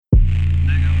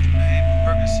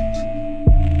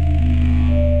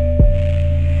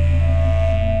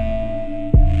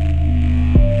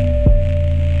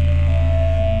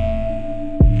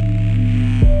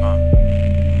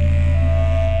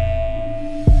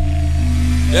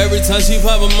Every time she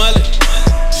pop a molly,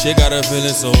 shit got her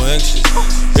feeling so anxious.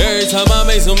 Every time I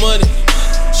make some money,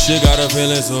 shit got her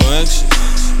feeling so anxious.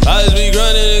 I just be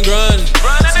grinding and grinding,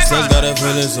 sex got her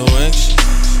feeling so anxious.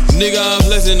 Nigga, I'm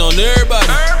flexing on everybody,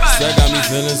 sex got me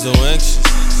feeling so anxious.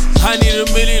 I need a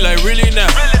milli like really now.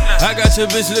 I got your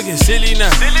bitch looking silly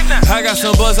now. I got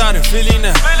some buzz out in Philly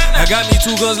now. I got me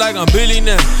 2 guns like I'm Billy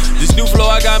now. This new flow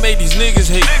I got make these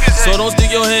niggas hate. So don't stick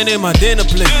your hand in my dinner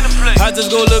plate. I just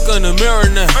go look in the mirror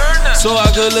now, so I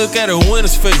could look at a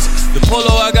winner's face. The polo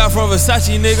I got from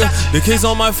Versace, nigga. The case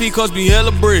on my feet cost me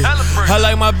hella bread. I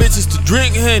like my bitches to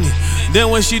drink Henny, then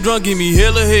when she drunk give me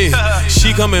hella head.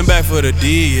 She coming back for the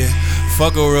D, yeah.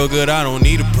 Fuck her real good, I don't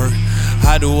need a perk.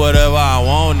 I do whatever I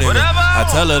want, nigga. I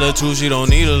tell her the truth, she don't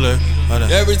need a look.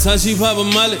 Every time she pop a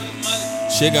molly,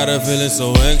 shit got her feeling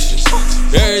so anxious.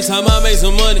 Every time I make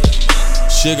some money,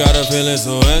 shit got her feeling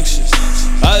so anxious.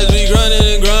 I just be grinding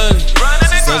and grinding,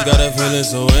 sex got her feeling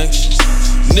so anxious.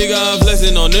 Nigga, I'm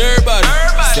flexing on everybody,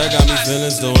 sex got me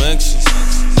feeling so anxious.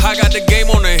 I got the game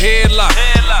on the headlock.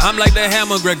 I'm like the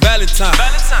hammer, Greg Valentine.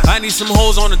 I need some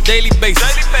hoes on a daily basis.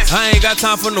 I ain't got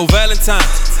time for no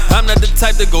Valentines. I'm not the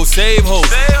type to go save hoes.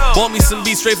 Bought me some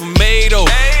beats straight from Mado.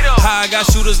 I got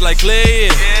shooters like Clay,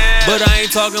 yeah. But I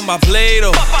ain't talking about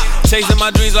Play-Doh. Chasing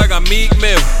my dreams like I'm Meek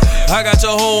Mill. I got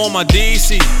your hoe on my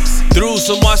DC. Threw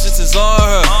some Washington, saw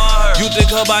her. You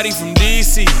think her body from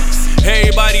DC.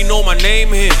 Everybody know my name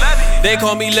here. They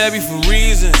call me Levy for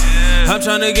reasons. I'm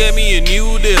tryna get me a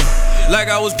new deal, like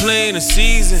I was playing a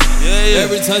season.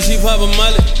 Every time she pop a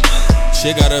molly,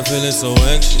 shit got her feeling so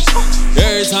anxious.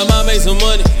 Every time I make some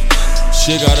money,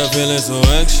 shit got her feeling so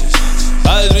anxious.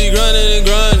 I just be grinding and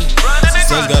grinding,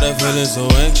 sex got her feeling so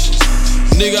anxious.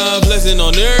 Nigga, I'm flexing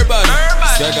on everybody,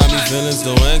 sex got me feeling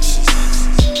so anxious.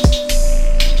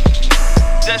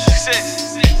 That's what she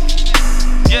says.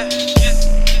 Yeah.